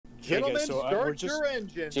Gentlemen, so, start your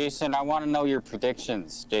engine. Jason, I want to know your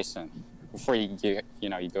predictions, Jason, before you go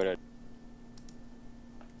to.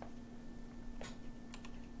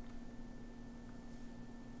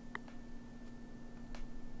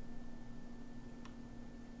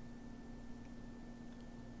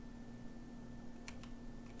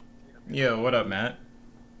 Yo, what up, Matt?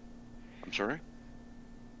 I'm sorry?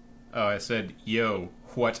 Oh, I said, yo,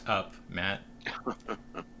 what up, Matt?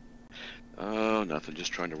 Oh, nothing.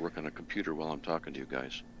 Just trying to work on a computer while I'm talking to you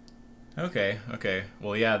guys. Okay.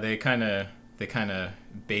 Well, yeah, they kind of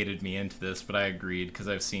baited me into this, but I agreed because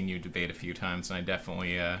I've seen you debate a few times, and I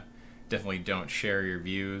definitely don't share your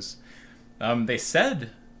views. They said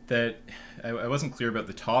that I wasn't clear about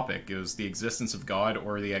the topic. It was the existence of God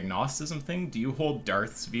or the agnosticism thing. Do you hold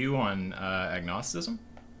Darth's view on agnosticism?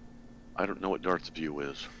 I don't know what Darth's view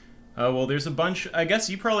is. Well, there's a bunch. I guess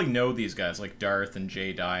you probably know these guys, like Darth and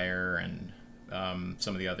Jay Dyer and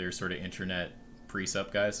some of the other sort of internet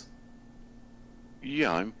precept guys.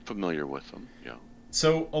 Yeah, I'm familiar with them, yeah.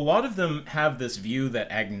 So a lot of them have this view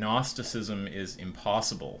that agnosticism is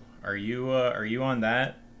impossible. Are you on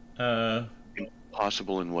that?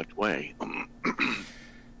 Impossible in what way?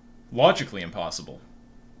 Logically impossible.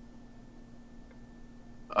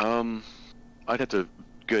 I'd have to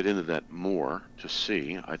get into that more to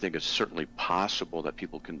see. I think it's certainly possible that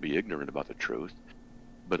people can be ignorant about the truth,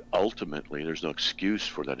 but ultimately there's no excuse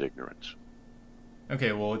for that ignorance.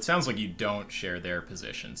 Okay, well, it sounds like you don't share their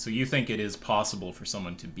position. So you think it is possible for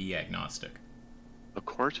someone to be agnostic? Of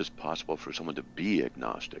course it's possible for someone to be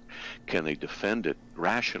agnostic. Can they defend it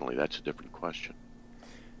rationally? That's a different question.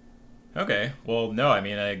 Okay, well, no, I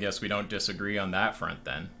mean, I guess we don't disagree on that front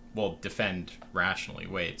then. Well, defend rationally.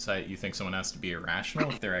 Wait, so you think someone has to be irrational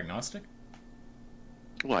if they're agnostic?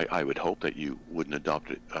 Well, I would hope that you wouldn't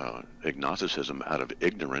adopt agnosticism out of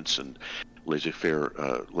ignorance and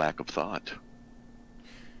laissez-faire lack of thought.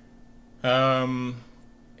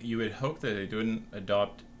 You would hope that they wouldn't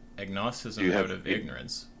adopt agnosticism out of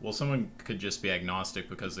ignorance. Well, someone could just be agnostic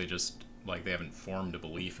because they just, like, they haven't formed a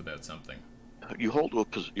belief about something. You hold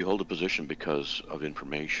a position because of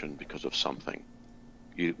information, because of something.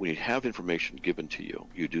 When you have information given to you,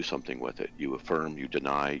 you do something with it. You affirm, you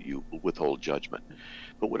deny, you withhold judgment.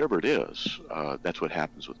 But whatever it is, that's what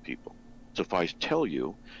happens with people. So if I tell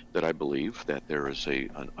you that I believe that there is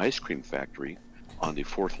an ice cream factory on the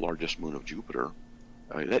fourth largest moon of Jupiter,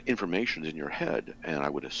 that information is in your head, and I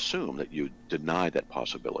would assume that you deny that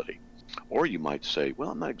possibility. Or you might say, well,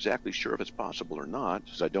 I'm not exactly sure if it's possible or not,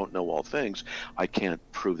 because I don't know all things. I can't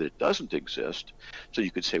prove that it doesn't exist. So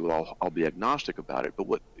you could say, well, I'll be agnostic about it.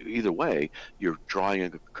 But either way, you're drawing a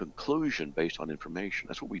conclusion based on information.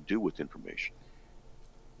 That's what we do with information.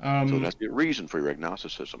 So that's the reason for your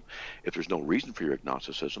agnosticism. If there's no reason for your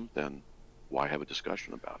agnosticism, then why have a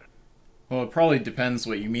discussion about it? Well, it probably depends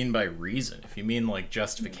what you mean by reason. If you mean, like,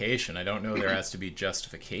 justification, I don't know there has to be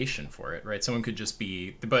justification for it, right? Someone could just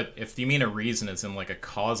be... But if you mean a reason as in, like, a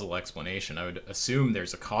causal explanation, I would assume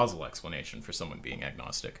there's a causal explanation for someone being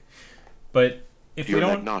agnostic. But if You're we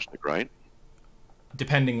don't... agnostic, right?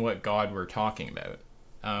 Depending what God we're talking about.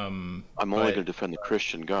 I'm only going to defend the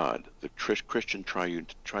Christian God, the Christian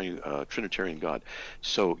Trinitarian God.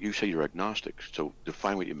 So you say you're agnostic, so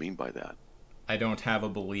define what you mean by that. I don't have a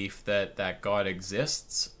belief that God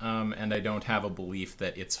exists, and I don't have a belief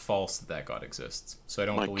that it's false that God exists. So I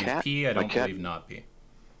don't believe P, I don't believe not P.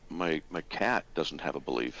 My cat doesn't have a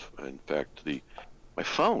belief. In fact, my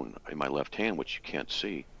phone in my left hand, which you can't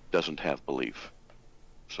see, doesn't have belief.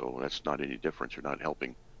 So that's not any difference. You're not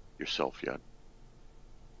helping yourself yet.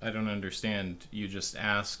 I don't understand. You just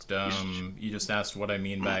asked what I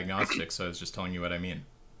mean by agnostic, so I was just telling you what I mean.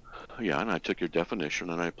 Yeah, and I took your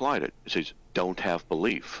definition and I applied it. It says, don't have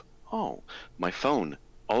belief. Oh, my phone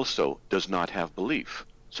also does not have belief,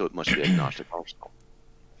 so it must be agnostic also.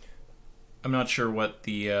 I'm not sure what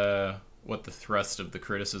the thrust of the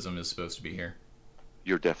criticism is supposed to be here.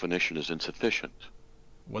 Your definition is insufficient.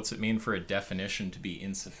 What's it mean for a definition to be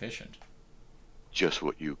insufficient? Just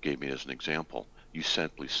what you gave me as an example. You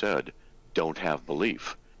simply said, don't have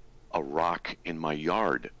belief. A rock in my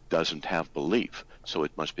yard doesn't have belief, so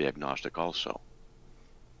it must be agnostic also.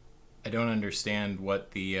 I don't understand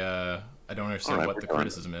what the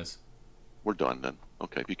criticism is. We're done then.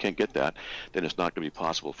 Okay, if you can't get that, then it's not going to be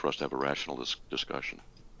possible for us to have a rational discussion.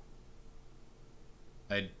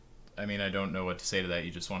 I mean, I don't know what to say to that.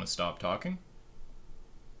 You just want to stop talking?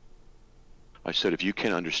 I said if you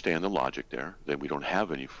can't understand the logic there, then we don't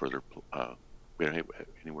have any further, we don't have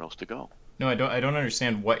anywhere else to go. No, I don't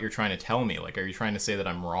understand what you're trying to tell me. Like, are you trying to say that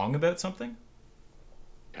I'm wrong about something?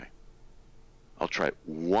 Okay. I'll try it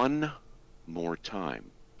one more time.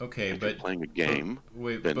 Okay, If but you're playing a game,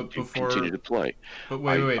 wait, then but you before, continue to play. but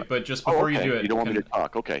wait, but just before okay. you do it, You don't want me to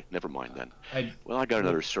talk? Okay, never mind then. I Well, I got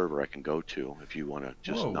another server I can go to if you want to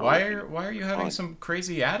just whoa, not. why are you having some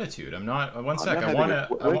crazy attitude? I'm not. One I'm sec, not I having want to.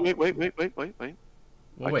 Wait.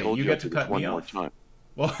 Well, I wait, told you you get I'd to do this cut one me more off. time.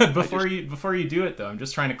 Well, before you do it though, I'm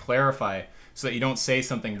just trying to clarify so that you don't say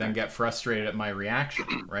something then get frustrated at my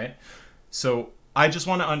reaction, right? So I just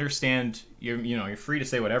want to understand. You're free to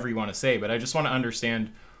say whatever you want to say, but I just want to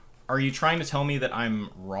understand. Are you trying to tell me that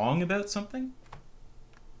I'm wrong about something?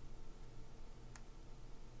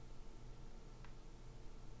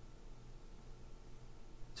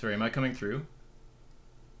 Sorry, am I coming through?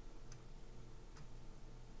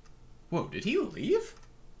 Whoa, did he leave?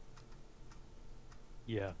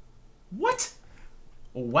 Yeah. What?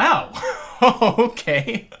 Wow.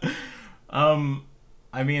 Okay.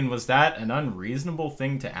 I mean, was that an unreasonable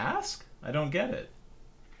thing to ask? I don't get it.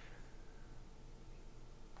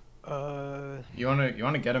 You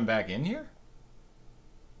wanna get him back in here?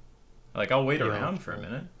 Like, I'll wait Yeah, around for a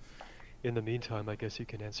minute. In the meantime, I guess you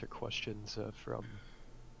can answer questions from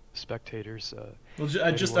spectators. Well,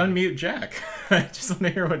 just unmute Jack. I just want to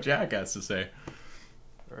hear what Jack has to say.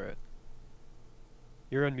 Alright.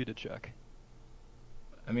 You're unmuted, Jack.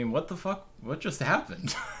 I mean, what the fuck? What just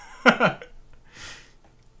happened?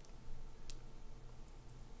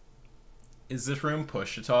 Is this room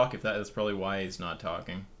push to talk? If that's probably why he's not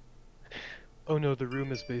talking. Oh no, the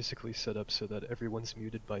room is basically set up so that everyone's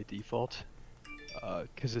muted by default.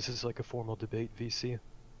 Because this is like a formal debate VC.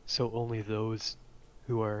 So only those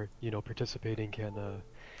who are, participating can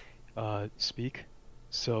speak.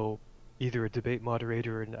 So either a debate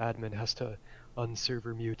moderator or an admin has to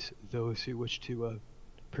unserver mute those who wish to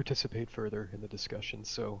participate further in the discussion.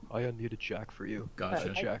 So I unmuted Jack for you.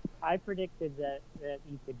 Gotcha. Jack. I predicted that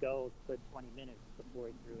you could go a good 20 minutes before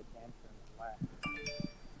he threw a tantrum and left.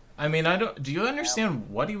 I mean, do you understand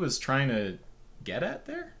what he was trying to get at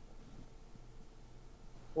there?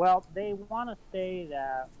 Well, they want to say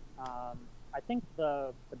that, I think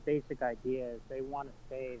the basic idea is they want to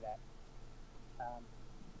say that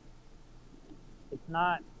it's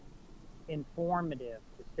not informative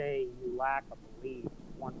to say you lack a belief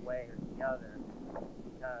one way or the other,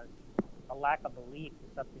 because a lack of belief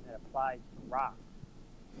is something that applies to rocks,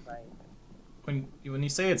 right? When you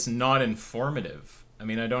say it's not informative, I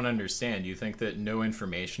mean, I don't understand. You think that no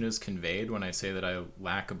information is conveyed when I say that I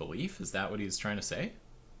lack a belief? Is that what he's trying to say?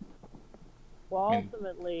 Well,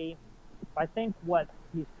 ultimately, I think what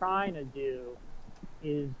he's trying to do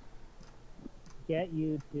is get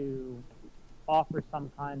you to offer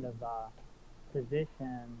some kind of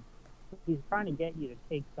position. He's trying to get you to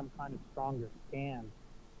take some kind of stronger stand,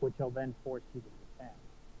 which will then force you to defend.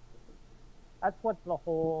 That's what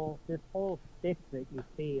this whole stick that you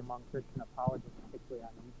see among Christian apologists, particularly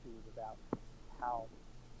on YouTube, about how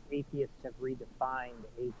atheists have redefined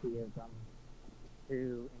atheism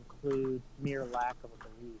to include mere lack of a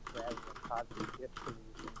belief rather than positive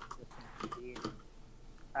disbelief in the existence of deity,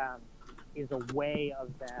 is a way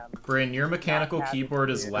of them... Bryn, your mechanical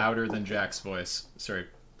keyboard is louder than Jack's voice. Sorry,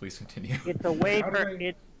 please continue. It's a way for...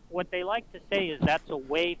 What they like to say is that's a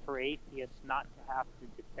way for atheists not to have to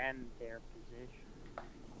defend their position.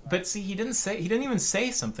 But see, he didn't even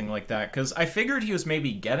say something like that, because I figured he was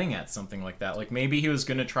maybe getting at something like that. Like, maybe he was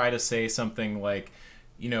going to try to say something like,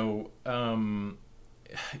 you're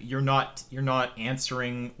not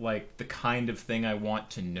answering like the kind of thing I want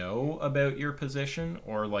to know about your position,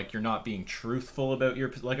 or like you're not being truthful about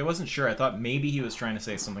your, like, I wasn't sure. I thought maybe he was trying to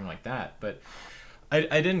say something like that, but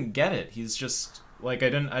I didn't get it. He's just like, I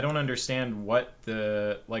don't understand what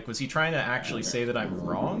like, was he trying to actually say that I'm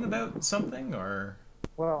wrong about something, or?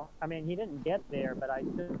 Well, I mean, he didn't get there, but I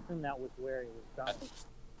assume that was where he was going.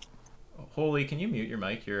 Holy, can you mute your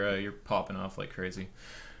mic? You're popping off like crazy.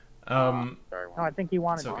 Sorry, No, I think he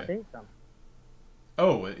wanted okay. to say something.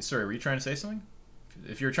 Oh, sorry, were you trying to say something?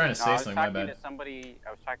 If you were trying to say something, my bad. I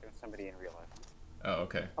was talking to somebody in real life. Oh,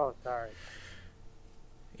 okay. Oh, sorry.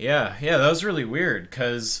 Yeah, that was really weird,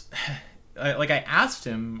 because I asked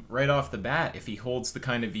him right off the bat if he holds the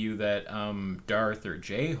kind of view that Darth or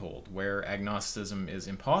Jay hold, where agnosticism is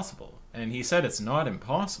impossible, and he said it's not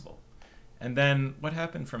impossible. And then what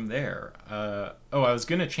happened from there? I was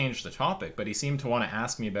going to change the topic, but he seemed to want to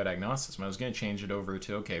ask me about agnosticism. I was going to change it over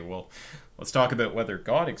to, okay, well, let's talk about whether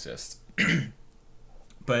God exists.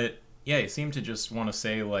 But yeah, he seemed to just want to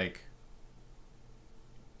say like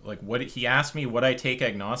what he asked me what I take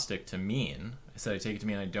agnostic to mean. I said I take it to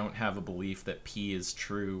mean I don't have a belief that P is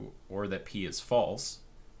true or that P is false.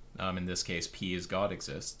 In this case, P is God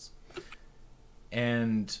exists.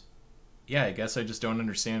 And yeah, I guess I just don't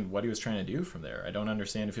understand what he was trying to do from there. I don't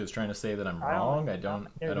understand if he was trying to say that I'm wrong. I don't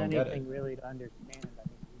get it. There's anything really to understand. I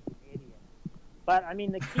mean, he's an idiot. But I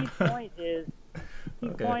mean, the key point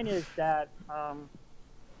is that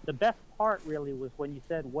the best part really was when you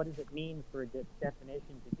said, "What does it mean for a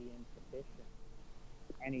definition to be insufficient?"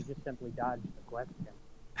 And he just simply dodged the question.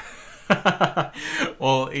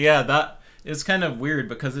 Well, yeah, that is kind of weird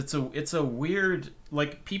because it's a weird,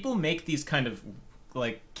 like, people make these kind of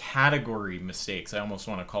like category mistakes, I almost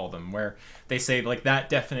want to call them, where they say like that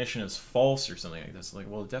definition is false or something like this. Like,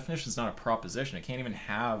 well, the definition is not a proposition. It can't even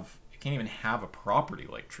have a property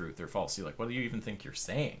like truth or false. Like, what do you even think you're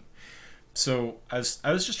saying? So I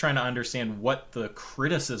was just trying to understand what the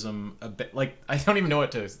criticism a bit, like, I don't even know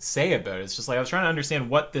what to say about it. It's just like I was trying to understand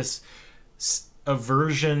what this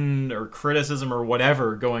aversion or criticism or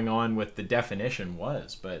whatever going on with the definition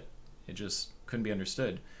was, but it just couldn't be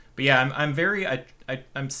understood. But yeah,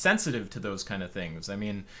 I'm sensitive to those kind of things. I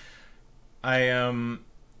mean,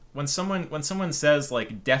 when someone says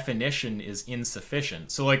like definition is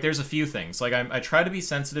insufficient, so like there's a few things. Like I try to be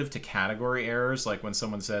sensitive to category errors, like when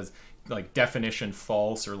someone says like definition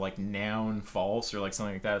false or like noun false or like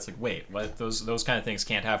something like that. It's like, wait, what? Those kind of things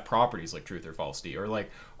can't have properties like truth or falsity. Or like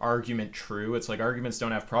argument true. It's like arguments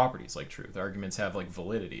don't have properties like truth. Arguments have like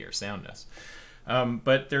validity or soundness.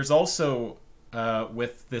 But there's also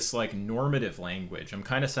with this like normative language, I'm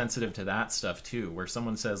kind of sensitive to that stuff too, where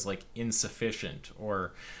someone says like insufficient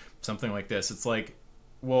or something like this. It's like,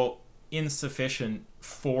 well, insufficient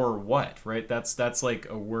for what, right? That's like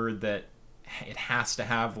a word that it has to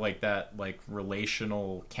have like that like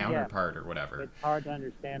relational counterpart or whatever. It's hard to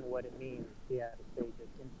understand what it means. Yeah, to say just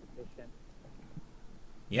insufficient.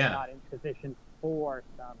 Yeah. Not insufficient for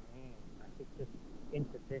some aim. It's just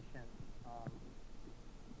insufficient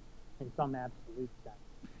in some absolute sense.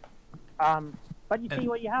 But you see,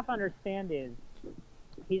 what you have to understand is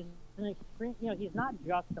he's an extreme. He's not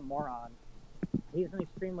just a moron. He's an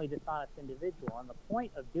extremely dishonest individual. And the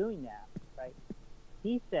point of doing that, right?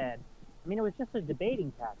 He said, I mean, it was just a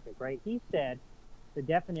debating tactic, right? He said the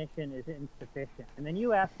definition is insufficient. And then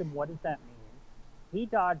you asked him, what does that mean? He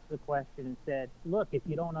dodged the question and said, look, if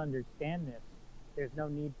you don't understand this, there's no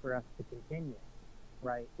need for us to continue,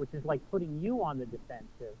 right? Which is like putting you on the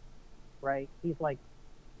defensive, right? He's like,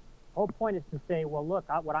 the whole point is to say, well, look,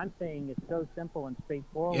 what I'm saying is so simple and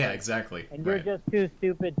straightforward. Yeah, exactly. And you're just too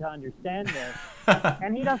stupid to understand this.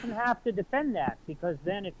 And he doesn't have to defend that, because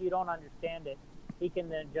then if you don't understand it, he can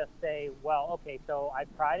then just say, well, okay, so I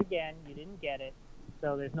tried again, you didn't get it,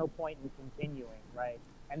 so there's no point in continuing, right?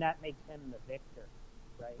 And that makes him the victor,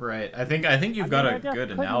 right? Right. I think you've got a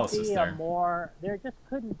good analysis there. There just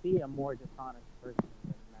couldn't be a more dishonest person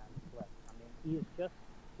than Matt Slick. I mean, he's just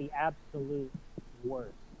the absolute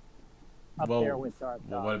worst. Up there with Darth.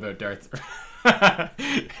 Well, what about Darth? Yeah.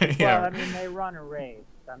 Well, I mean, they run a race.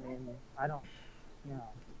 I mean, I don't,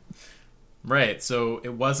 Right, so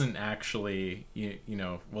it wasn't actually,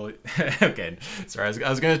 well, okay, sorry, I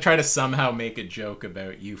was going to try to somehow make a joke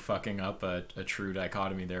about you fucking up a true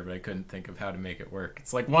dichotomy there, but I couldn't think of how to make it work.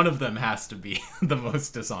 It's like one of them has to be the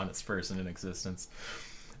most dishonest person in existence.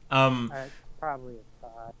 Probably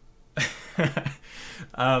a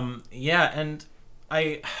thought. Yeah, and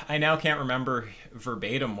I now can't remember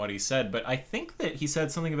verbatim what he said, but I think that he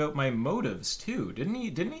said something about my motives too. Didn't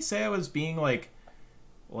he say I was being like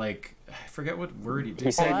I forget what word he did.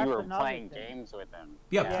 He said you were playing games with him.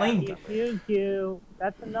 Yeah, playing games. He accused you.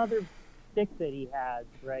 That's another stick that he has,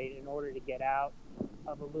 right, in order to get out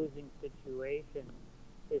of a losing situation,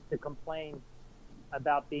 is to complain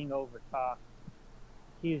about being overtalked.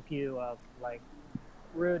 Accuse you of like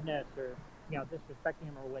rudeness or disrespecting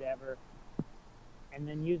him or whatever, and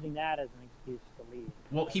then using that as an excuse to leave.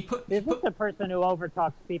 Well, this is a person who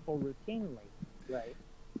overtalks people routinely, right?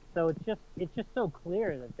 So it's just so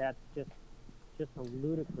clear that that's just a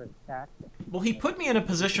ludicrous tactic. Well, he put me in a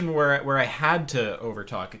position where I had to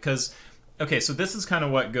overtalk, because, okay, so this is kind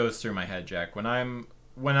of what goes through my head, Jack. When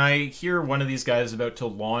I hear one of these guys about to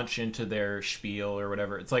launch into their spiel or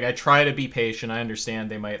whatever, it's like I try to be patient. I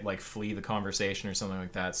understand they might like flee the conversation or something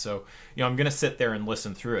like that. So, I'm going to sit there and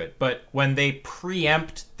listen through it. But when they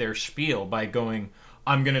preempt their spiel by going,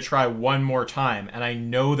 I'm going to try one more time, and I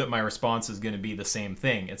know that my response is going to be the same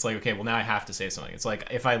thing, it's like, okay, well, now I have to say something. It's like,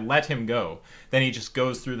 if I let him go, then he just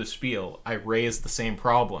goes through the spiel, I raise the same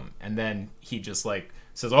problem, and then he just, like,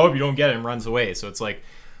 says, oh, you don't get it, and runs away. So it's like,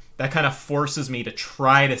 that kind of forces me to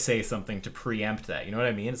try to say something to preempt that, you know what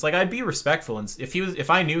I mean? It's like, I'd be respectful, and if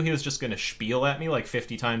I knew he was just going to spiel at me, like,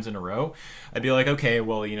 50 times in a row, I'd be like, okay,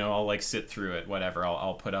 well, I'll, like, sit through it, whatever,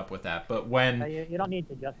 I'll put up with that. But when... You don't need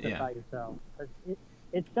to justify yourself.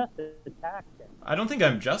 It's just a tactic. I don't think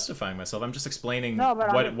I'm justifying myself. I'm just explaining No,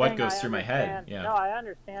 but what goes through my head. Yeah. No, I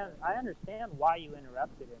understand why you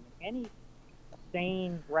interrupted him. Any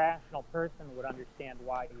sane, rational person would understand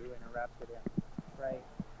why you interrupted him, right?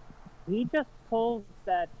 He just pulls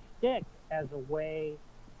that shtick as a way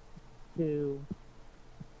to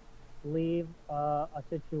leave a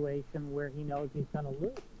situation where he knows he's going to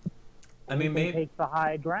lose. I mean, maybe take the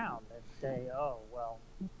high ground and say, "Oh, well,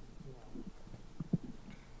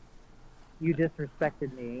 you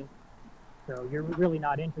disrespected me, so you're really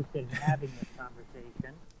not interested in having this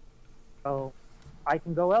conversation. So I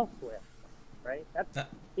can go elsewhere." Right?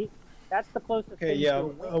 That's the closest thing to a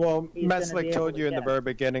win. Well, he's gonna be Metzlik able told to you in the get. very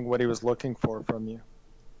beginning what he was looking for from you.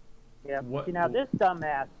 Yeah. See, now this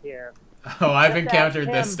dumbass here. Oh, I've just encountered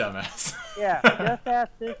ask this him- dumbass. Yeah, just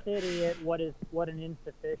ask this idiot what an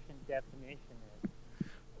insufficient definition is.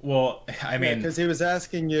 Well, I mean, because he was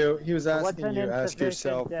asking you, What's an ask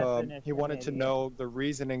yourself. insufficient He wanted to definition, know the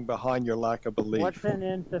reasoning behind your lack of belief. What's an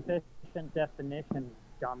insufficient definition,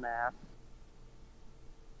 dumbass?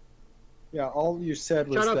 Yeah, all you said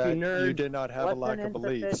was Shut up, that you nerd. you did not have a What's lack an of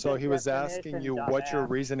belief. So insufficient he was asking definition, you what your dumbass?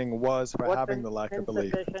 reasoning was for What's having an the lack of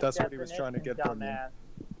belief. insufficient That's what he was trying to get definition, from you. dumbass?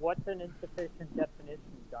 What's an insufficient definition,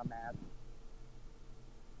 dumbass?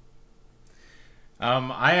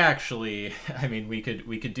 I mean, we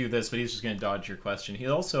could do this, but he's just going to dodge your question. He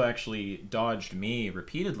also actually dodged me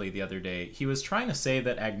repeatedly the other day. He was trying to say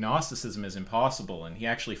that agnosticism is impossible, and he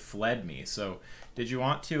actually fled me. So, did you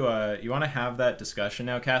want to have that discussion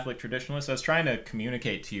now, Catholic traditionalist? I was trying to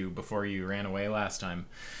communicate to you before you ran away last time.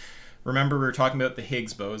 Remember, we were talking about the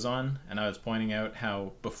Higgs boson, and I was pointing out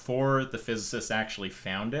how before the physicists actually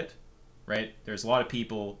found it, right? There's a lot of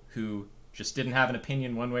people who just didn't have an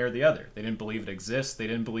opinion one way or the other. They didn't believe it exists. They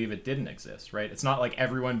didn't believe it didn't exist, right? It's not like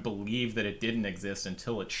everyone believed that it didn't exist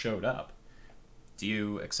until it showed up. Do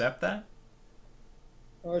you accept that?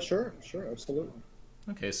 Sure, absolutely.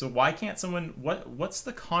 Okay, so why can't someone... What's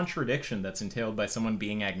the contradiction that's entailed by someone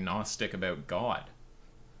being agnostic about God?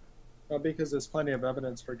 Because there's plenty of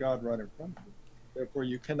evidence for God right in front of you. Therefore,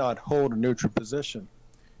 you cannot hold a neutral position.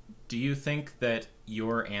 Do you think that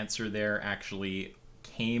your answer there actually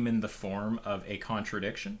came in the form of a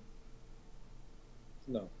contradiction?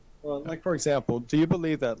 No. Well, like, for example, do you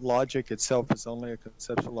believe that logic itself is only a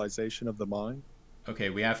conceptualization of the mind? Okay,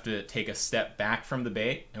 we have to take a step back from the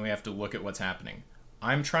debate, and we have to look at what's happening.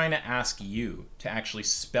 I'm trying to ask you to actually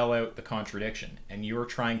spell out the contradiction, and you're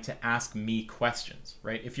trying to ask me questions,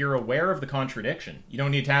 right? If you're aware of the contradiction, you don't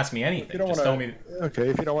need to ask me anything. Just tell me. Okay,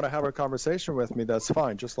 if you don't want to have a conversation with me, that's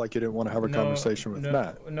fine. Just like you didn't want to have a conversation with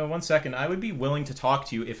Matt. No, 1 second. I would be willing to talk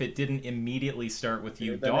to you if it didn't immediately start with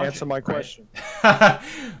you Then dodging. answer my question. Right?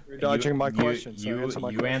 You're dodging my question.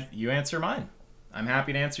 You answer mine. I'm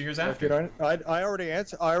happy to answer yours after. I already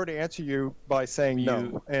answered you by saying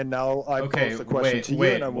no, and now I pose the question to you,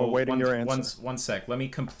 and I'm awaiting your answer. One sec. Let me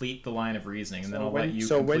complete the line of reasoning, and then I'll let you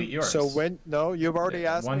complete yours. No, you've already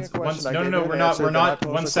asked me a question. No, we're not.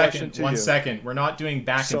 1 second. 1 second. We're not doing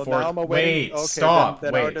back and forth. Now I'm awaiting, Stop.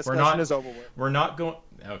 Then Wait. Our discussion is over with. We're not going.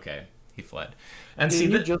 Okay, he fled. And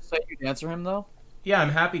Didn't you just say you'd answer him though? Yeah, I'm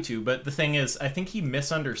happy to, but the thing is, I think he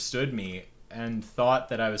misunderstood me and thought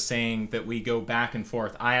that I was saying that we go back and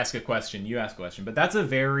forth. I ask a question, you ask a question. But that's a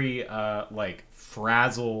very,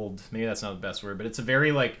 frazzled, maybe that's not the best word, but it's a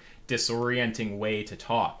very, disorienting way to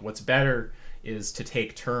talk. What's better is to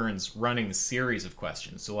take turns running a series of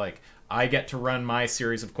questions. So, I get to run my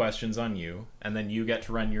series of questions on you, and then you get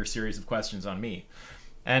to run your series of questions on me.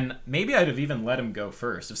 And maybe I'd have even let him go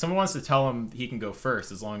first. If someone wants to tell him he can go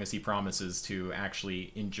first, as long as he promises to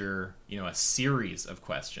actually endure, a series of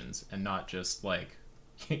questions and not just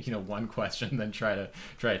one question, then try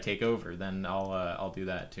to take over, then I'll do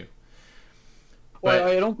that too. Well,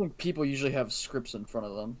 I don't think people usually have scripts in front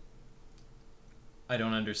of them. I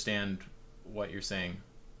don't understand what you're saying.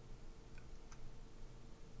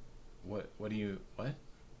 What?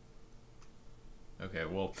 Okay,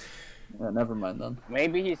 well. Yeah, never mind then.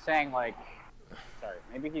 Maybe he's saying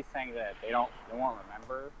maybe he's saying that they won't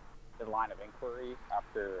remember the line of inquiry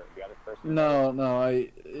after the other person. No,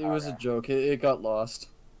 it was a joke. It got lost.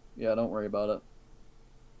 Yeah, don't worry about it.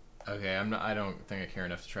 Okay, I don't think I care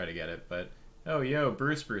enough to try to get it, but oh, yo,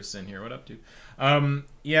 Bruce in here. What up, dude?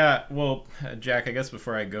 Yeah, well, Jack, I guess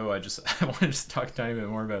before I go, I want to just talk a tiny bit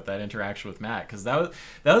more about that interaction with Matt, because that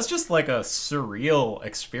was just a surreal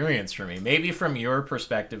experience for me. Maybe from your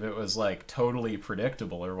perspective, it was totally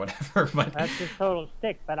predictable or whatever. But that's just total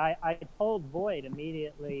stick. But I told Void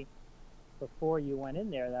immediately before you went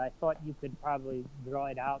in there that I thought you could probably draw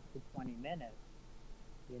it out to 20 minutes.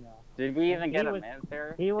 Did we even get a minute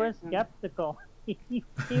there? He was skeptical. he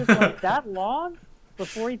was like that long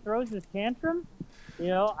before he throws his tantrum. You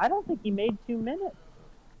know, I don't think he made 2 minutes.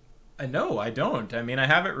 No, I don't. I mean, I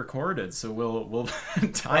have it recorded, so we'll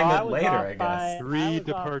time it later, I guess. 3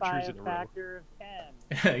 departures in a row. Factor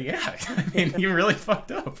of 10. Yeah, I mean, you really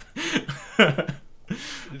fucked up.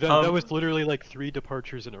 That was literally like 3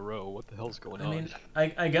 departures in a row. What the hell's going on? I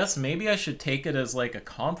mean, I guess maybe I should take it as like a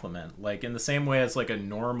compliment, like in the same way as like a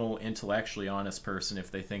normal, intellectually honest person, if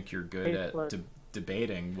they think you're good at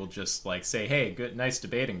debating, will just like say, "Hey, good, nice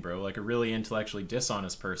debating, bro." Like a really intellectually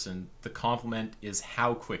dishonest person, the compliment is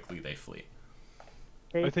how quickly they flee.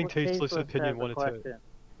 I think Tasteless' opinion wanted to.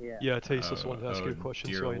 Yeah, Tasteless wanted to ask you a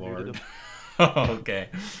question, so I muted him. Okay,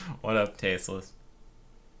 what up, Tasteless?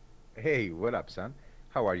 Hey, what up, son?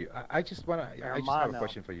 How are you? I just have a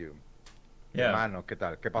question for you. Yeah. Hermano, ¿qué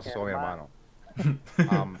tal? ¿Qué pasó, mi hermano?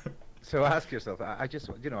 So ask yourself. I just,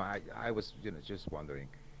 I was, just wondering,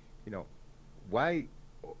 why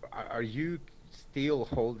are you still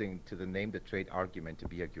holding to the name the trade argument to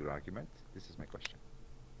be a good argument? This is my question.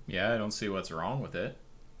 Yeah, I don't see what's wrong with it.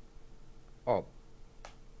 Oh,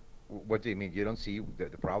 what do you mean? You don't see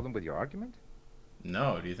the problem with your argument?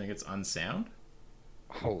 No. Do you think it's unsound?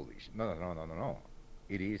 Holy no.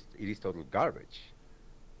 It is total garbage.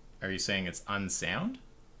 Are you saying it's unsound?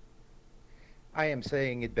 I am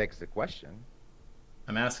saying it begs the question.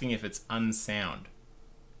 I'm asking if it's unsound.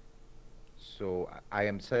 So I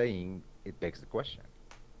am saying it begs the question.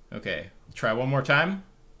 Okay, try one more time.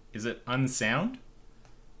 Is it unsound?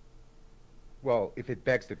 Well, if it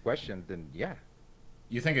begs the question, then yeah.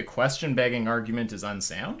 You think a question-begging argument is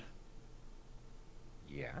unsound?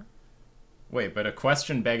 Yeah. Wait, but a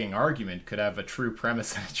question-begging argument could have a true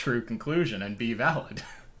premise and a true conclusion and be valid.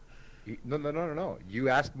 No. You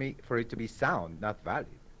asked me for it to be sound, not valid,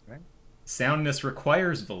 right? Soundness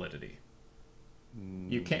requires validity.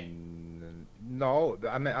 You can't. No,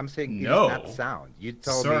 I'm saying no. It's not sound. You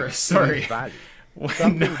told me sorry. It's valid.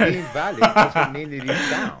 Something being valid doesn't mean it is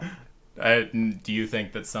sound. Do you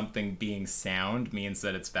think that something being sound means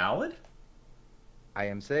that it's valid? I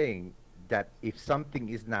am saying that if something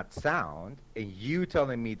is not sound and you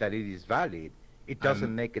telling me that it is valid, it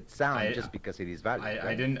doesn't make it sound just because it is valid.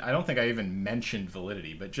 I don't think I even mentioned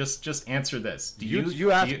validity, but just answer this.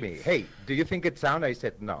 You asked me, hey, do you think it's sound? I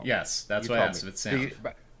said no. Yes, that's why I asked if it's sound.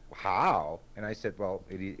 But how? And I said, well,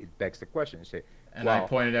 it begs the question. You say, and I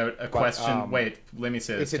pointed out a question. Wait, let me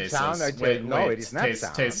say this. Is it sound? I said, no, it is not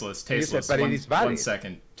sound. Tasteless. Said, but it is valid. 1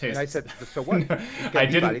 second. And I said, so what? I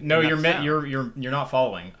didn't. No, you're not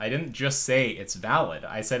following. I didn't just say it's valid.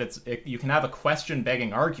 I said you can have a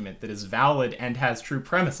question-begging argument that is valid and has true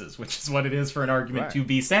premises, which is what it is for an argument to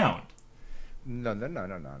be sound. No.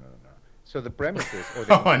 So the premises or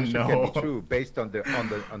the conclusion can be true based on the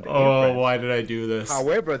inference. Why did I do this?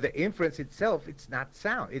 However, the inference itself, it's not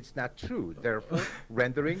sound. It's not true. Therefore,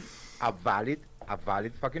 rendering a valid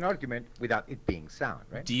fucking argument without it being sound,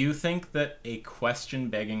 right? Do you think that a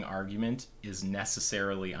question-begging argument is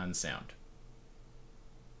necessarily unsound?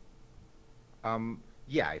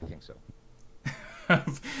 Yeah, I think so.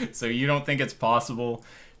 So you don't think it's possible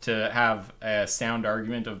to have a sound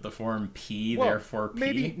argument of the form P, therefore P?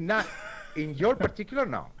 Maybe not. In your particular,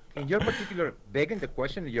 no. In your particular, begging the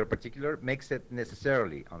question in your particular makes it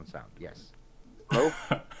necessarily unsound, yes. No.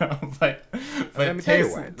 but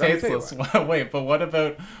Tasteless. Wait, but what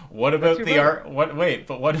about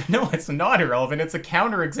no, it's not irrelevant. It's a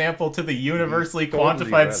counterexample to the universally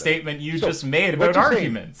quantified statement you just made about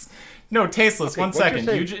arguments. No, Tasteless, okay, 1 second.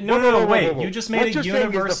 You just made a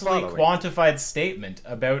universally quantified statement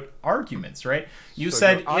about arguments, right? You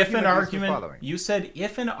said if an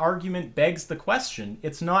argument begs the question,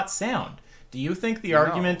 it's not sound. Do you think the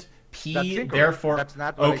argument P therefore that's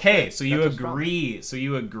not okay, so you agree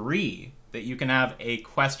that you can have a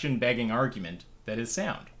question-begging argument that is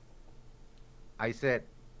sound? I said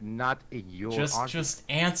not in your argument. Just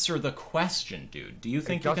answer the question, dude. Do you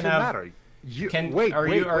think it you can have matter. Are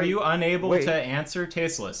you unable to answer?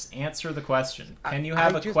 Tasteless, answer the question. Can you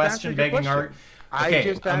have a question-begging argument? Okay, I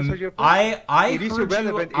just answered your question. I it is heard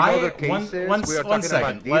irrelevant you. in other cases. One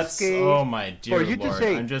second. Let's. Oh my dear for you Lord! To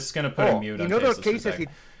say, I'm just gonna put a mute on in other Tasteless cases.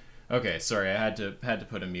 Okay, sorry, I had to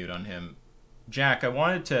put a mute on him. Jack, I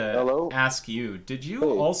wanted to ask you: did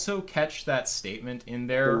you also catch that statement in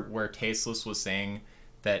there where Tasteless was saying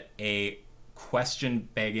that a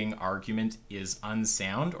question-begging argument is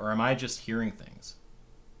unsound, or am I just hearing things?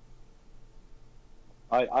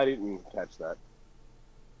 I didn't catch that.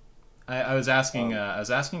 I was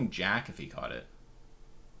asking Jack if he caught it.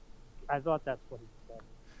 I thought that's what he said.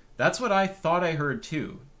 That's what I thought I heard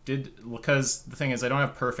too. Because the thing is, I don't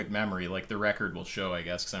have perfect memory. Like the record will show, I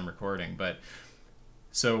guess, because I'm recording. But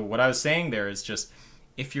So what I was saying there is just,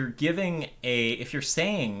 if you're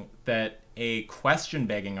saying that a question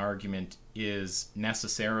begging argument is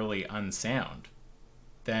necessarily unsound,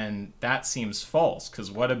 then that seems false,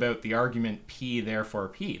 because what about the argument P therefore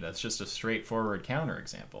P? That's just a straightforward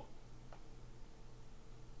counterexample.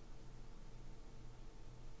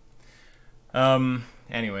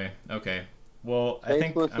 Anyway, okay. Well, I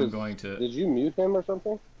think I'm going to... Did you mute him or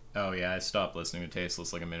something? Oh yeah, I stopped listening to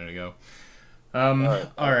Tasteless like a minute ago. All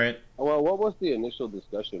right. Well, what was the initial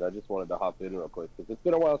discussion? I just wanted to hop in real quick, because it's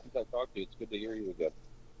been a while since I talked to you. It's good to hear you again.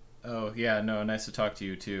 Oh, yeah, no, nice to talk to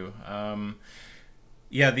you, too.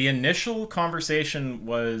 Yeah, the initial conversation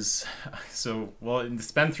was... well,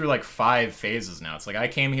 it's been through, like, 5 phases now. It's like, I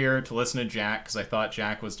came here to listen to Jack, because I thought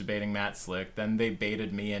Jack was debating Matt Slick. Then they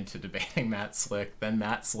baited me into debating Matt Slick. Then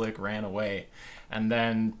Matt Slick ran away. And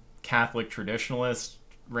then Catholic Traditionalist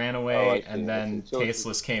ran away. And then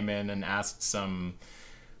Tasteless came in and asked some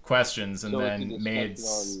questions, and then made...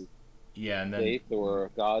 Yeah, and then... faith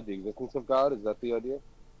or God, the existence of God? Is that the idea?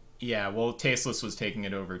 Yeah, well, Tasteless was taking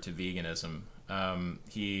it over to veganism.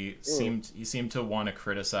 He seemed to want to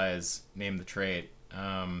criticize Name the Trait,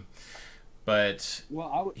 but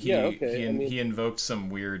he invoked some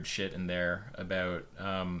weird shit in there about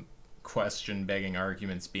question begging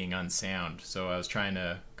arguments being unsound. So I was trying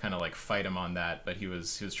to kind of like fight him on that, but he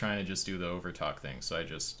was trying to just do the overtalk thing. So I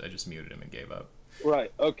just muted him and gave up.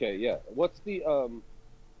 Right. Okay. Yeah. What's the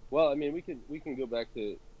Well, I mean, we can go back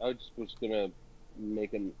to. I just was gonna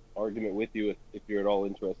make an argument with you if you're at all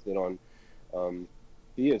interested on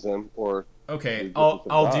theism or... Okay,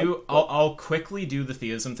 I'll quickly do the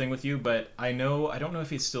theism thing with you, but I don't know if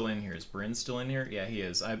he's still in here. Is Bryn still in here? Yeah, he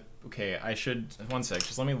is. I should... One sec,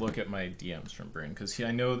 just let me look at my DMs from Bryn, because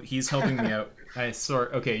I know he's helping me out.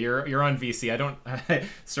 Okay, you're on VC. I don't...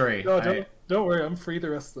 sorry. No, don't worry, I'm free the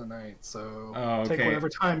rest of the night, so take whatever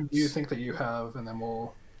time you think that you have, and then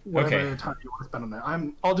we'll... Whatever time you want to spend on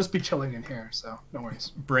that. I'll just be chilling in here, so no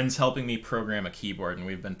worries. Bryn's helping me program a keyboard, and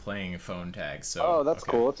we've been playing phone tag. So oh, that's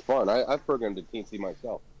cool. It's fun. I've programmed a teensy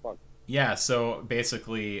myself. It's fun. Yeah, so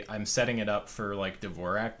basically, I'm setting it up for like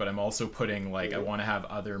Dvorak, but I'm also putting like I want to have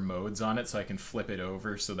other modes on it, so I can flip it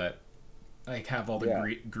over so that I have all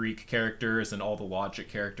the Greek characters and all the logic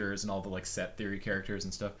characters and all the like set theory characters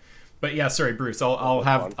and stuff. But yeah, sorry, Bruce. I'll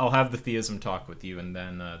have the theism talk with you, and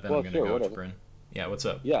then I'm gonna go to Bryn. Yeah, what's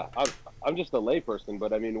up? Yeah, I'm just a layperson,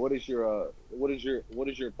 but I mean, what is your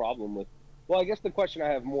problem with? Well, I guess the question I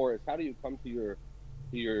have more is, how do you come to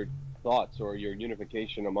your thoughts or your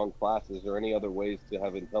unification among classes, or any other ways to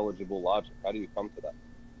have intelligible logic? How do you come to that?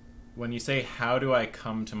 When you say how do I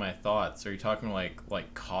come to my thoughts, are you talking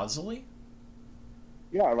like causally?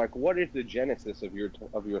 Yeah, like what is the genesis of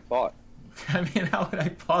your thought? I mean, how would I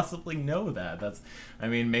possibly know that?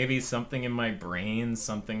 Maybe something in my brain,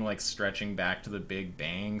 something like stretching back to the Big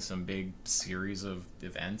Bang, some big series of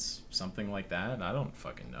events, something like that. I don't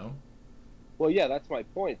fucking know. Well, yeah, that's my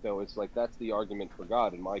point, though. It's like, that's the argument for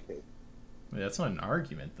God in my case. Wait, that's not an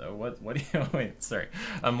argument, though. What do you... Wait, sorry.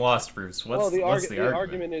 I'm lost, Bruce. What's the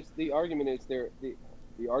argument? The argument is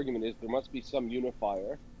there must be some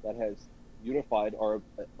unifier that has unified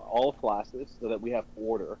all classes so that we have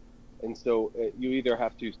order. And so you either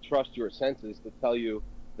have to trust your senses to tell you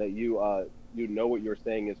that you know what you're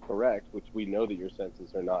saying is correct, which we know that your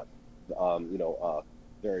senses are not,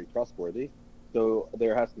 very trustworthy. So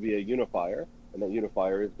there has to be a unifier, and that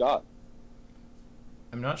unifier is God.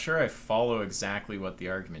 I'm not sure I follow exactly what the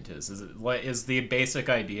argument is. Is the basic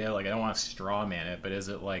idea, like, I don't want to straw man it, but is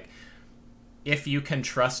it like, if you can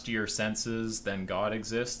trust your senses, then God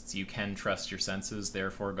exists? You can trust your senses,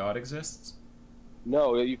 therefore God exists?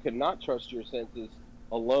 No, you cannot trust your senses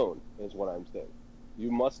alone, is what I'm saying.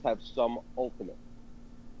 You must have some ultimate.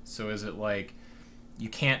 So is it like, you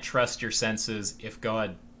can't trust your senses if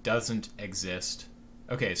God doesn't exist?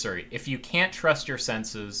 Okay, sorry. If you can't trust your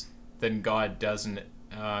senses, then God doesn't...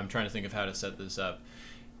 I'm trying to think of how to set this up.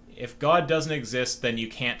 If God doesn't exist, then you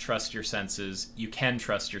can't trust your senses. You can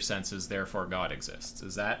trust your senses, therefore God exists.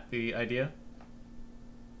 Is that the idea?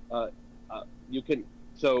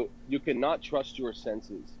 So you cannot trust your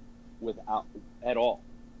senses at all.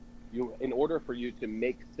 In order for you to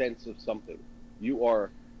make sense of something,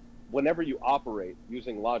 whenever you operate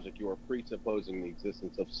using logic, you are presupposing the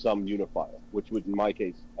existence of some unifier, which would, in my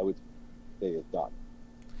case, I would say is God.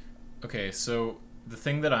 Okay, so the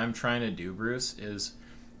thing that I'm trying to do, Bruce, is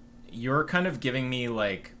you're kind of giving me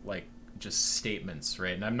like just statements,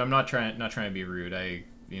 right? And I'm not trying to be rude. I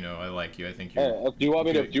like you. I think you're. Do you want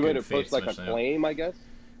me to post like a claim? I guess.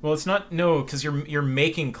 Well, it's not because you're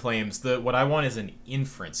making claims. What I want is an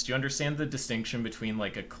inference. Do you understand the distinction between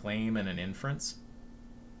like a claim and an inference?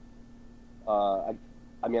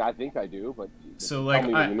 I mean, I think I do, but so like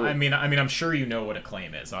I mean I'm sure you know what a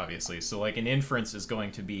claim is, obviously. So like an inference is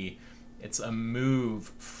going to be, it's a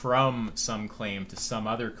move from some claim to some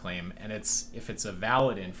other claim, and if it's a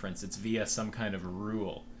valid inference, it's via some kind of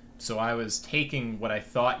rule. So I was taking what I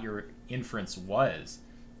thought your inference was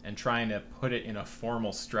and trying to put it in a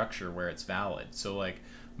formal structure where it's valid. So like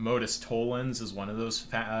modus tollens is one of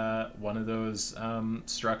those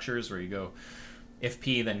structures where you go, if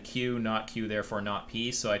P, then Q, not Q, therefore not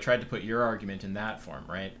P. So I tried to put your argument in that form,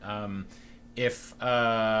 right? If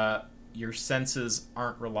your senses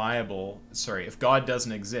aren't reliable, if God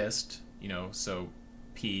doesn't exist, so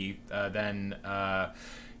P, then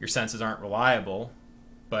your senses aren't reliable,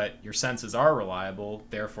 but your senses are reliable,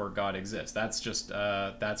 therefore God exists. That's just,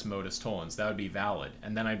 that's modus tollens. That would be valid.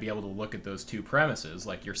 And then I'd be able to look at those two premises,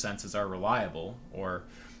 like your senses are reliable, or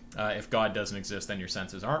if God doesn't exist, then your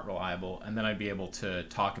senses aren't reliable, and then I'd be able to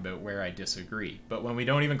talk about where I disagree. But when we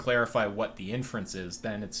don't even clarify what the inference is,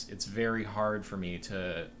 then it's very hard for me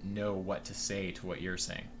to know what to say to what you're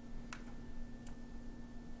saying.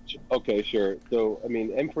 Okay, sure. So, I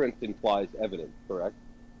mean, inference implies evidence, correct?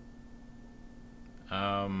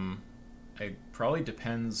 It probably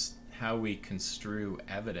depends how we construe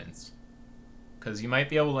evidence. Because you might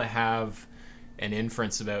be able to have an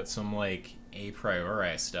inference about some, like, a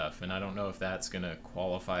priori stuff, and I don't know if that's going to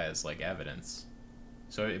qualify as like evidence.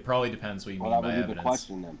 So it probably depends what you mean by evidence. Well, that would be the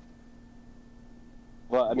question then.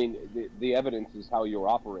 Well, I mean, the evidence is how you're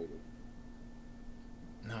operating.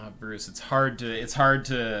 No, Bruce, it's hard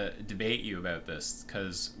to debate you about this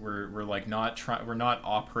because we're like we're not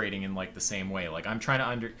operating in like the same way. Like I'm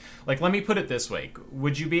trying to let me put it this way.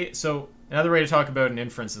 Would you be another way to talk about an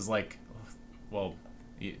inference is like, well,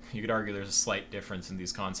 you could argue there's a slight difference in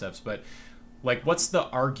these concepts, but like, what's the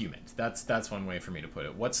argument? That's one way for me to put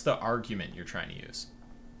it. What's the argument you're trying to use?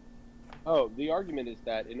 Oh, the argument is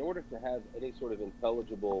that in order to have any sort of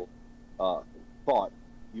intelligible thought,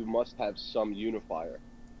 you must have some unifier.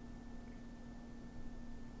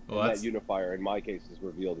 Well, and that unifier, in my case, is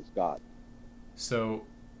revealed as God. So,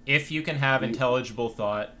 if you can have intelligible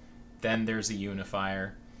thought, then there's a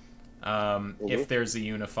unifier. If there's a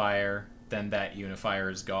unifier, then that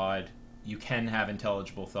unifier is God. You can have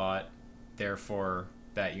intelligible thought. Therefore,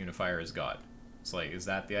 that unifier is God. It's like, is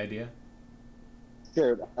that the idea?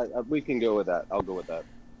 Sure, we can go with that. I'll go with that.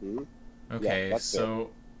 Mm-hmm. Okay, yeah, so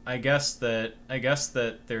fair. I guess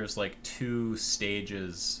that there's like two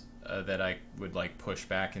stages that I would like push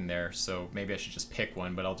back in there. So maybe I should just pick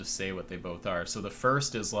one, but I'll just say what they both are. So the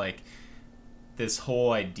first is like this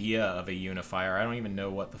whole idea of a unifier. I don't even know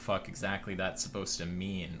what the fuck exactly that's supposed to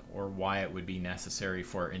mean or why it would be necessary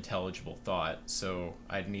for intelligible thought. So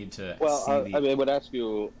I'd need to see I mean, I would ask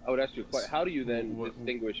you how do you then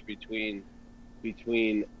distinguish between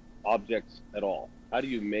objects at all? How do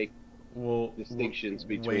you make distinctions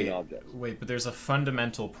between objects? Wait, but there's a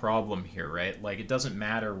fundamental problem here, right? Like, it doesn't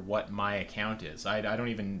matter what my account is. I don't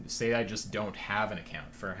even say I just don't have an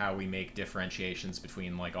account for how we make differentiations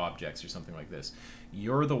between, like, objects or something like this.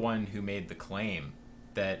 You're the one who made the claim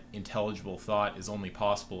that intelligible thought is only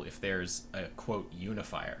possible if there's a, quote,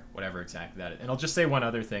 unifier, whatever exactly that is. And I'll just say one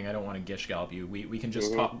other thing. I don't want to gish gallop you. We can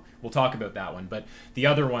just talk, we'll talk about that one. But the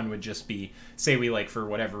other one would just be, say we, like, for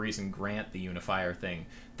whatever reason, grant the unifier thing.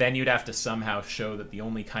 Then you'd have to somehow show that the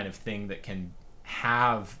only kind of thing that can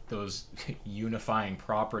have those unifying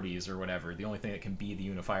properties or whatever, the only thing that can be the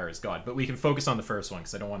unifier is God. But we can focus on the first one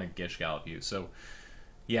because I don't want to gish gallop you. So,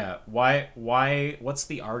 yeah, what's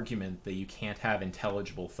the argument that you can't have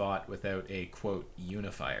intelligible thought without a, quote,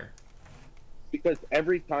 unifier? Because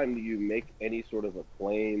every time you make any sort of a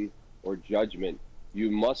claim or judgment, you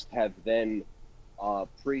must have then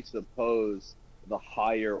presupposed the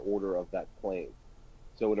higher order of that claim.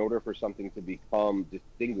 So in order for something to become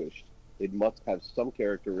distinguished, it must have some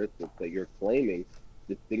characteristics that you're claiming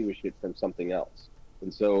distinguish it from something else.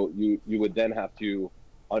 And so you would then have to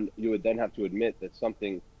admit that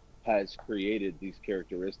something has created these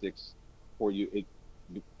characteristics for you.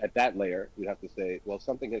 At that layer, you'd have to say, well,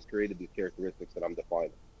 something has created these characteristics that I'm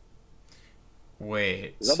defining.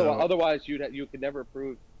 Wait. Otherwise, you could never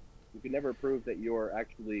prove that you're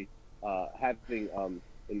actually having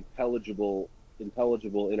intelligible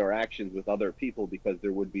interactions with other people, because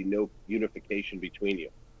there would be no unification between you.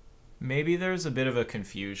 Maybe there's a bit of a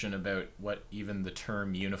confusion about what even the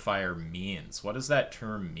term unifier means. What does that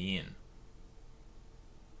term mean?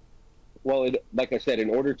 Well, like I said, in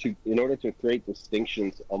order to create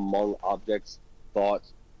distinctions among objects,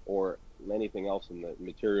 thoughts, or anything else in the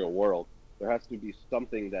material world, there has to be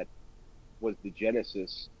something that was the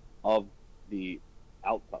genesis of the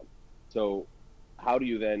outcome. So how do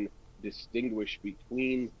you then distinguish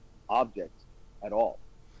between objects at all.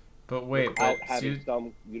 But wait, without having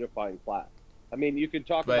some unifying class. I mean, you could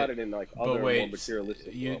talk about it in like other more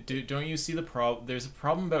materialistic. Don't you see the problem? There's a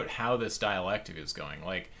problem about how this dialectic is going,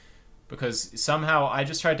 like, because somehow I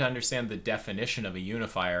just tried to understand the definition of a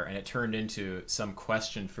unifier, and it turned into some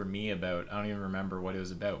question for me about, I don't even remember what it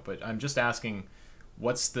was about, but I'm just asking,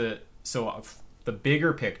 the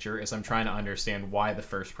bigger picture is I'm trying to understand why the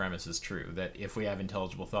first premise is true, that if we have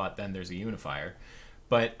intelligible thought, then there's a unifier.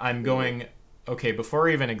 But I'm going, okay, before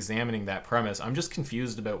even examining that premise, I'm just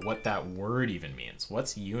confused about what that word even means.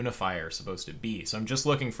 What's unifier supposed to be? So I'm just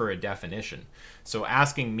looking for a definition. So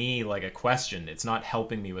asking me like a question, it's not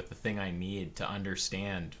helping me with the thing I need to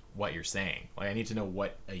understand what you're saying. Like, I need to know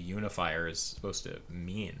what a unifier is supposed to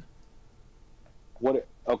mean.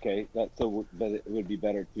 Okay, but it would be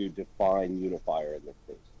better to define unifier in this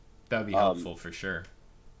case. That would be helpful for sure.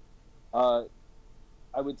 I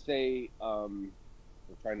would say we're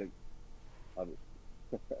trying to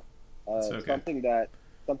okay. something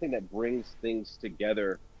that brings things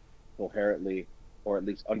together coherently, or at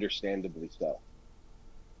least understandably so.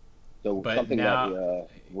 So but something now, that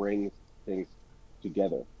brings things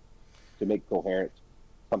together to make coherent,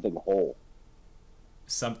 something whole.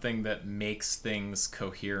 Something that makes things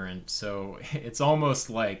coherent. So it's almost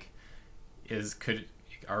like,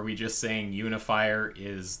 are we just saying unifier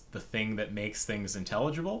is the thing that makes things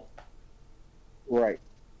intelligible? Right.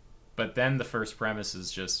 But then the first premise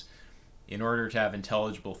is just, in order to have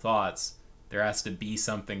intelligible thoughts, there has to be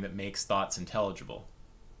something that makes thoughts intelligible.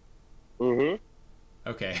 Mm-hmm.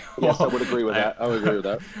 Okay. Yes, I would agree with that. I would agree with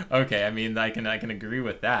that. Okay, I mean, I can agree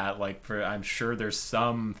with that. Like, I'm sure there's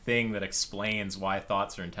something that explains why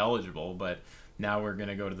thoughts are intelligible, but now we're going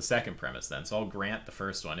to go to the second premise then. So I'll grant the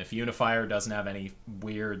first one. If unifier doesn't have any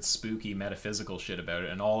weird, spooky, metaphysical shit about it,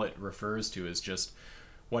 and all it refers to is just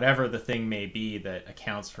whatever the thing may be that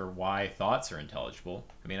accounts for why thoughts are intelligible.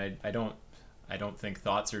 I mean, I don't think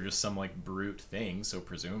thoughts are just some, like, brute thing, so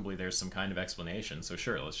presumably there's some kind of explanation. So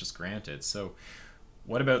sure, let's just grant it. So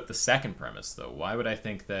what about the second premise, though? Why would I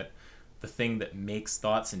think that the thing that makes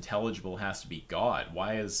thoughts intelligible has to be God?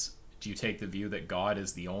 Do you take the view that God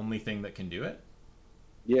is the only thing that can do it?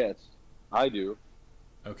 Yes, I do.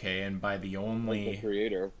 Okay, and by the only, like the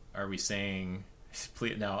creator, are we saying,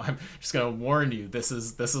 please, no, I'm just going to warn you, this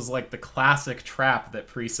is like the classic trap that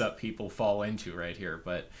precept people fall into right here.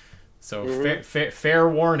 But so fair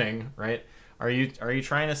warning, right? Are you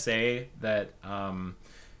trying to say that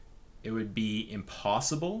it would be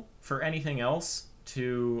impossible for anything else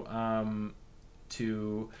to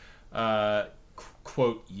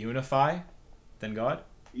quote unify than God?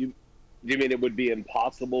 You mean it would be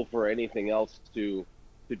impossible for anything else to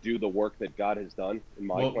do the work that God has done? In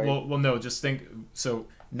my claim? Well, no. Just think. So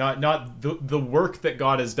not the work that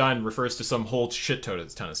God has done refers to some whole shit ton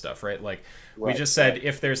of stuff, right? Like we just said,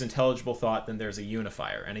 if there's intelligible thought, then there's a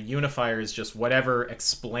unifier, and a unifier is just whatever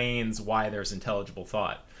explains why there's intelligible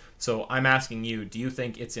thought. So I'm asking you, do you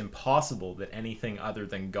think it's impossible that anything other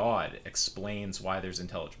than God explains why there's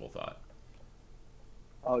intelligible thought?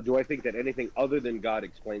 Do I think that anything other than God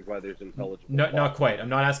explains why there's intelligible thought? Not quite. I'm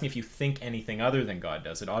not asking if you think anything other than God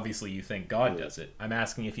does it. Obviously, you think God does it. I'm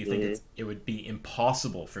asking if you think it would be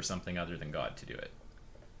impossible for something other than God to do it.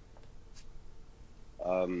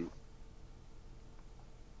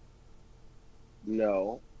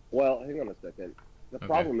 No. Well, hang on a second. The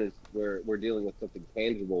problem is we're dealing with something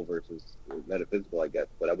tangible versus metaphysical, I guess.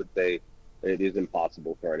 But I would say it is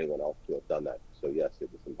impossible for anyone else to have done that. So yes, it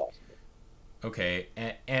was impossible. Okay,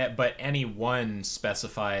 but anyone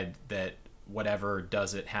specified that whatever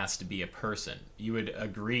does it has to be a person. You would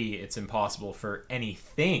agree it's impossible for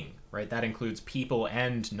anything, right? That includes people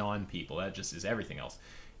and non-people. That just is everything else.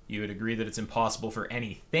 You would agree that it's impossible for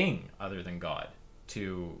anything other than God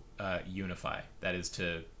to unify. That is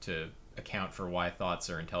to account for why thoughts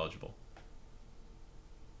are intelligible.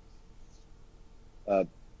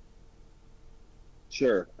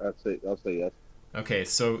 Sure, I'll say yes. Okay,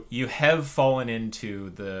 so you have fallen into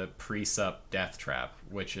the precept death trap,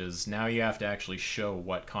 which is now you have to actually show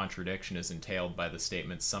what contradiction is entailed by the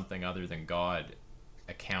statement something other than God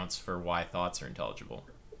accounts for why thoughts are intelligible.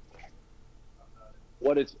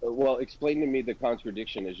 Well, explain to me the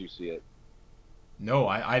contradiction as you see it. No,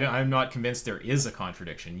 I'm not convinced there is a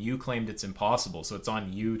contradiction. You claimed it's impossible, so it's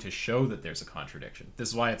on you to show that there's a contradiction. This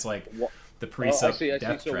is why it's like the precept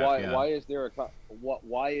death so trap. Why is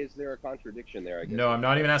there a contradiction there? I guess. No, I'm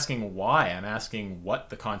not even asking why. I'm asking what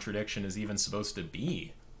the contradiction is even supposed to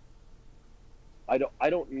be. I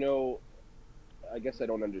don't know. I guess I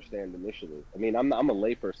don't understand initially. I mean, I'm a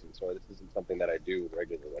layperson, so this isn't something that I do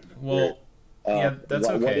regularly. Well, Yeah, that's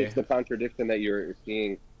okay. What is the contradiction that you're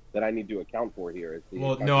seeing that I need to account for here? Is the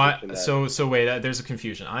well, no, so wait, there's a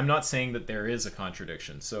confusion. I'm not saying that there is a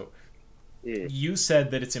contradiction. So you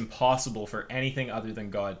said that it's impossible for anything other than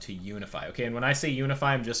God to unify. Okay, and when I say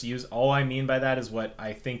unify, all I mean by that is what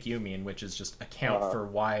I think you mean, which is just account for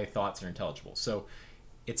why thoughts are intelligible. So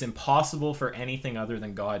it's impossible for anything other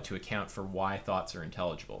than God to account for why thoughts are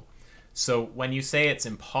intelligible. So when you say it's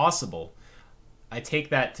impossible, I take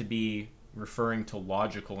that to be referring to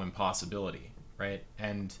logical impossibility, right?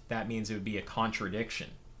 And that means it would be a contradiction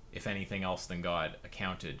if anything else than God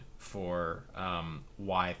accounted for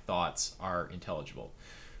why thoughts are intelligible.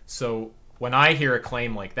 So when I hear a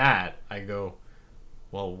claim like that, I go,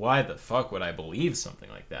 well, why the fuck would I believe something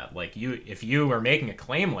like that? Like, if you are making a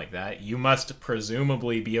claim like that, you must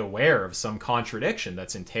presumably be aware of some contradiction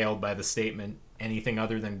that's entailed by the statement, anything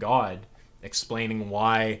other than God explaining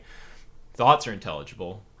why thoughts are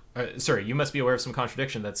intelligible. You must be aware of some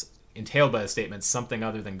contradiction that's entailed by the statement, something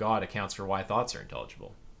other than God accounts for why thoughts are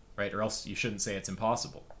intelligible, right? Or else you shouldn't say it's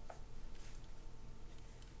impossible.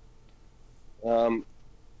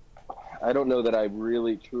 I don't know that I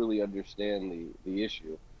really truly understand the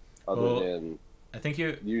issue, other than I think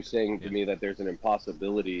you saying to me that there's an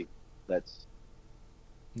impossibility that's.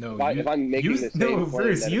 No, if I'm making the same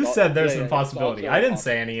Bruce, you said there's an impossibility. I didn't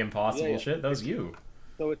say any impossible shit. That was you.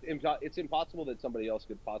 So it's impossible that somebody else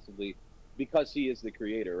could possibly, because he is the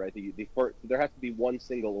creator, right? There has to be one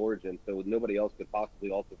single origin, so nobody else could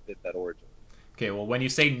possibly also fit that origin. Okay, well, when you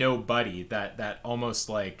say nobody, that almost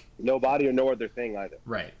like nobody or no other thing either.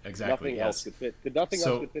 Right, exactly. Nothing else could fit. Nothing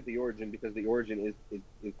else could fit the origin, because the origin is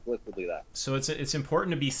explicitly that. So it's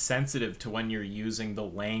important to be sensitive to when you're using the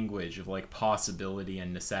language of like possibility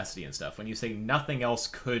and necessity and stuff. When you say nothing else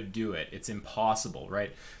could do it, it's impossible,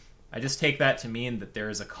 right? I just take that to mean that there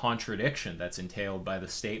is a contradiction that's entailed by the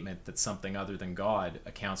statement that something other than God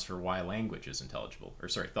accounts for why language is intelligible,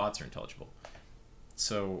 thoughts are intelligible.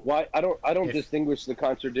 So why I don't distinguish the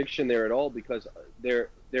contradiction there at all, because there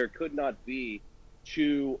could not be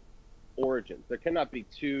two origins. There cannot be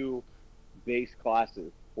two base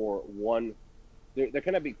classes for one. There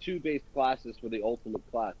cannot be two base classes for the ultimate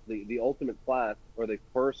class. The ultimate class, or the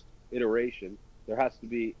first iteration, there has to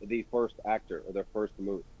be the first actor or the first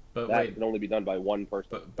move. But that can only be done by one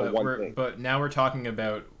person. But now we're talking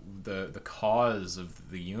about the cause of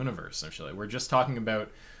the universe, essentially. We're just talking about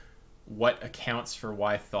what accounts for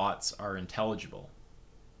why thoughts are intelligible,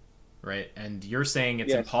 right? And you're saying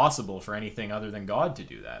it's impossible for anything other than God to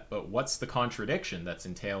do that. But what's the contradiction that's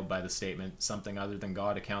entailed by the statement, something other than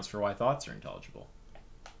God accounts for why thoughts are intelligible?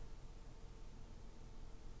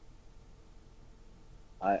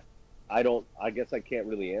 I guess I can't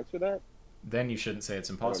really answer that. Then you shouldn't say it's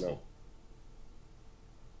impossible.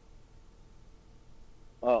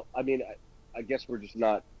 I mean, I guess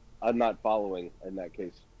I'm not following in that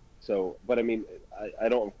case. So, but I mean, I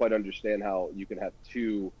don't quite understand how you can have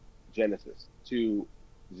two Genesis, two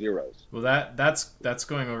zeros. Well, that's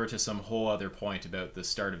going over to some whole other point about the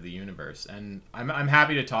start of the universe, and I'm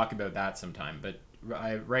happy to talk about that sometime. But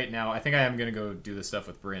right now, I think I am going to go do this stuff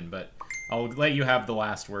with Bryn, but I'll let you have the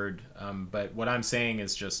last word. But what I'm saying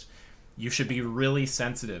is just, you should be really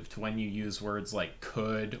sensitive to when you use words like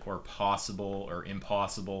could or possible or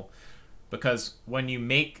impossible, because when you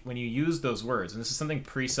use those words, and this is something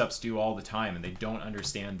precepts do all the time, and they don't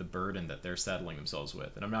understand the burden that they're settling themselves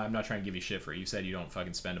with. And I'm not trying to give you shit for it. You said you don't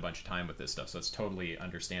fucking spend a bunch of time with this stuff, so it's totally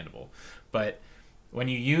understandable. But when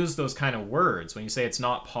you use those kind of words, when you say it's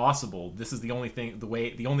not possible, this is the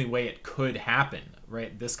only way it could happen,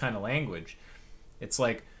 right? This kind of language, it's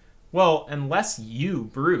like, well, unless you,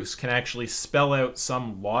 Bruce, can actually spell out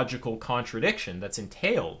some logical contradiction that's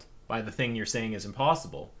entailed by the thing you're saying is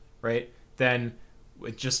impossible, right? Then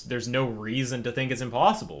there's no reason to think it's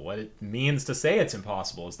impossible. What it means to say it's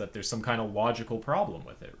impossible is that there's some kind of logical problem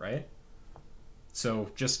with it, right? So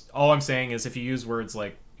just all I'm saying is, if you use words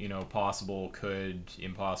like, possible, could,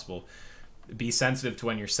 impossible, be sensitive to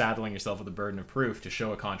when you're saddling yourself with the burden of proof to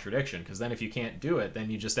show a contradiction, because then if you can't do it, then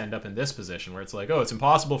you just end up in this position where it's like, oh, it's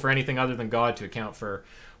impossible for anything other than God to account for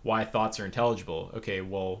why thoughts are intelligible. Okay,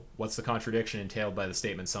 well, what's the contradiction entailed by the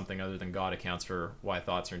statement something other than God accounts for why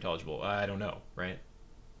thoughts are intelligible? I don't know, right?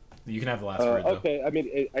 You can have the last word, though. Okay, I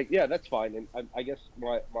mean, yeah, that's fine. And I guess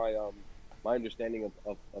my understanding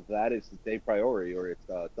of that is it's a priori, or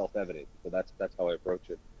it's self-evident. So that's how I approach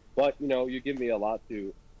it. But, you give me a lot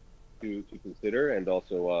to consider, and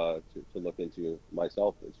also to look into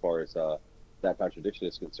myself as far as that contradiction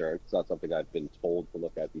is concerned. It's not something I've been told to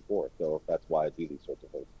look at before, so that's why I do these sorts of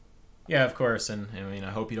things. Yeah, of course, and I mean,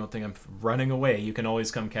 I hope you don't think I'm running away. You can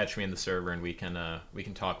always come catch me in the server, and we can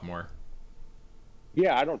talk more.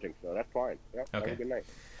 Yeah, I don't think so. That's fine. Yep. Okay. Have a good night.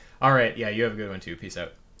 All right. Yeah, you have a good one too. Peace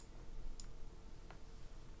out.